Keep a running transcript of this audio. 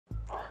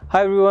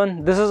Hi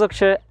everyone, this is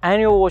Akshay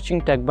and you're watching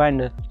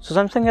TechBinder. So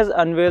Samsung has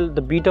unveiled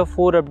the Beta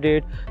 4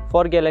 update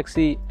for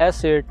Galaxy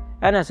S8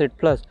 and S8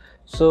 Plus.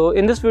 So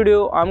in this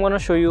video, I'm gonna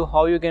show you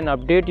how you can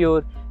update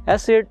your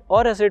S8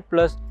 or S8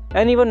 Plus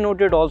and even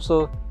Note it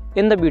also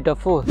in the Beta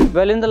 4.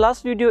 Well, in the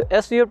last video,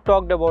 as we have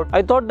talked about,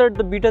 I thought that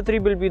the Beta 3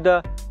 will be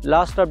the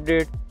last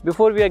update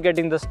before we are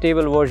getting the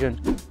stable version.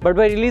 But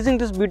by releasing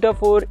this Beta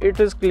 4, it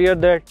is clear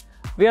that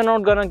we are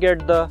not gonna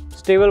get the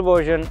stable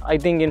version, I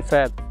think, in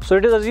Feb. So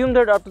it is assumed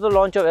that after the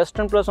launch of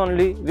S10 Plus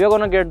only, we are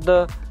gonna get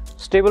the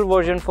stable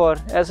version for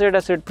S8,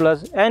 S8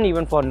 Plus and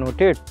even for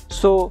Note 8.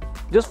 So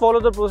just follow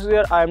the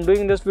procedure I am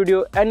doing in this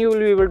video and you will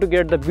be able to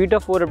get the Beta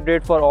 4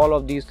 update for all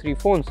of these three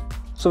phones.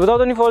 So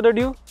without any further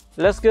ado,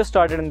 let's get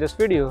started in this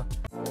video.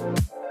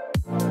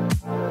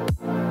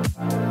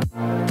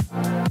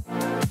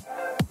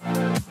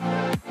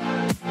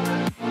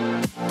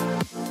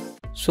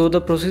 So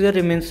the procedure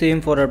remains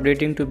same for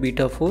updating to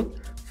Beta 4.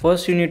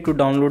 First you need to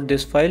download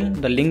this file.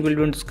 The link will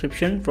be in the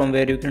description from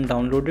where you can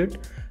download it.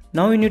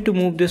 Now you need to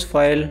move this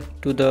file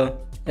to the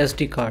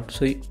SD card.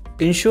 So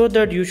ensure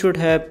that you should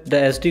have the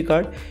SD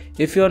card.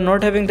 If you are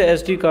not having the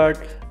SD card,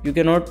 you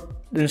cannot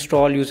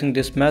install using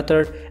this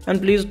method.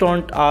 And please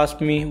don't ask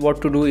me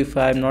what to do if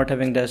I am not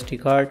having the SD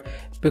card,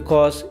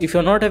 because if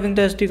you're not having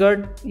the SD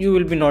card, you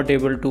will be not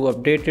able to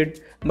update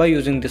it by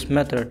using this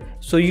method.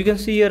 So you can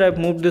see here I've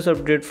moved this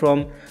update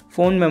from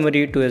phone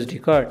memory to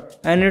SD card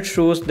and it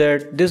shows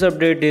that this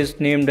update is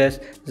named as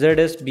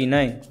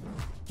ZSB9.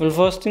 Well,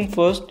 first thing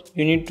first,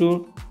 you need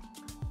to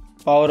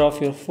power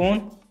off your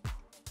phone,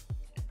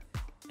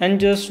 and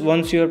just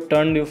once you have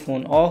turned your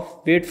phone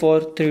off, wait for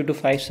 3 to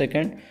 5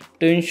 seconds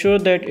to ensure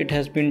that it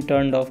has been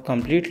turned off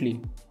completely.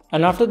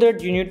 And after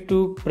that you need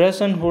to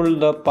press and hold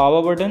the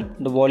power button,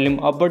 the volume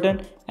up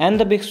button and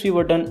the Bixby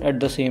button at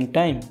the same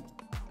time.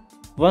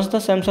 Once the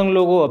Samsung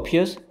logo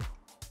appears,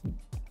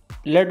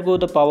 let go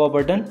the power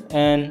button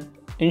and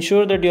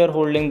ensure that you are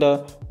holding the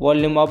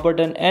volume up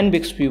button and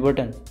Bixby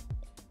button.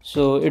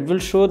 So it will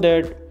show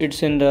that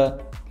it's in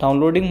the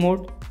downloading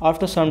mode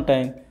after some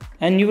time,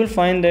 and you will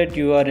find that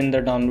you are in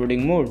the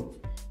downloading mode.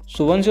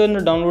 So once you are in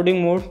the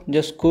downloading mode,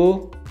 just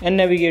go and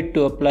navigate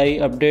to apply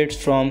updates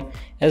from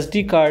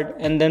SD card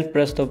and then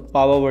press the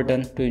power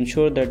button to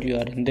ensure that you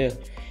are in there.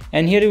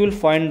 And here you will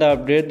find the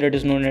update that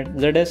is known as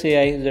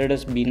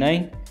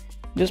ZSB9.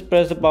 Just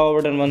press the power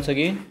button once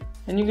again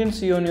and you can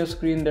see on your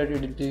screen that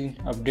it is being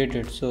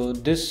updated. So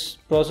this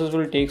process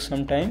will take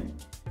some time.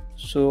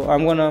 So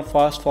I'm gonna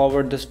fast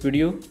forward this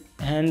video,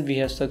 and we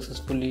have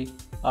successfully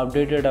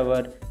updated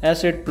our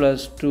S8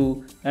 Plus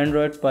to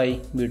Android Pie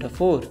Beta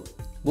 4.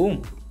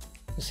 Boom,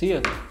 it's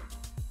here.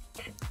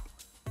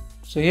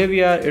 So here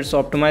we are, it's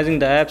optimizing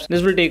the apps.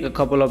 This will take a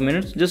couple of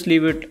minutes. Just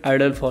leave it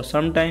idle for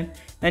some time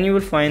and you will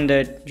find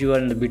that you are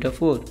in the Beta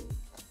 4.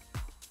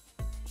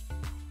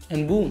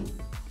 And boom,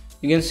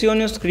 you can see on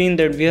your screen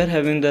that we are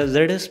having the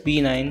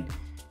ZSB9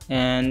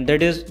 and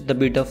that is the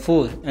Beta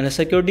 4, and the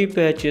security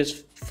patch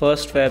is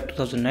 1st Feb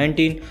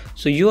 2019.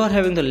 So you are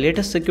having the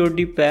latest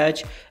security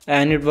patch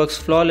and it works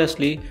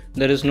flawlessly.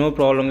 There is no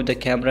problem with the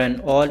camera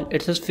and all.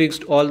 It has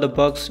fixed all the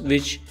bugs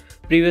which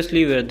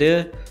previously were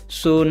there.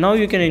 So now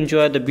you can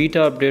enjoy the Beta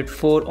update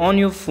 4 on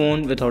your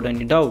phone without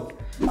any doubt.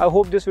 I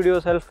hope this video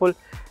was helpful,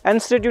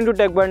 and stay tuned to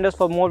TechBinders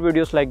for more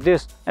videos like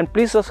this. And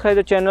please subscribe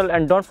the channel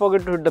and don't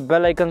forget to hit the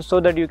bell icon so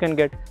that you can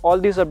get all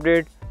these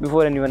updates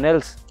before anyone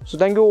else. So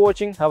thank you for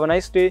watching, have a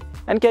nice day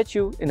and catch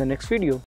you in the next video.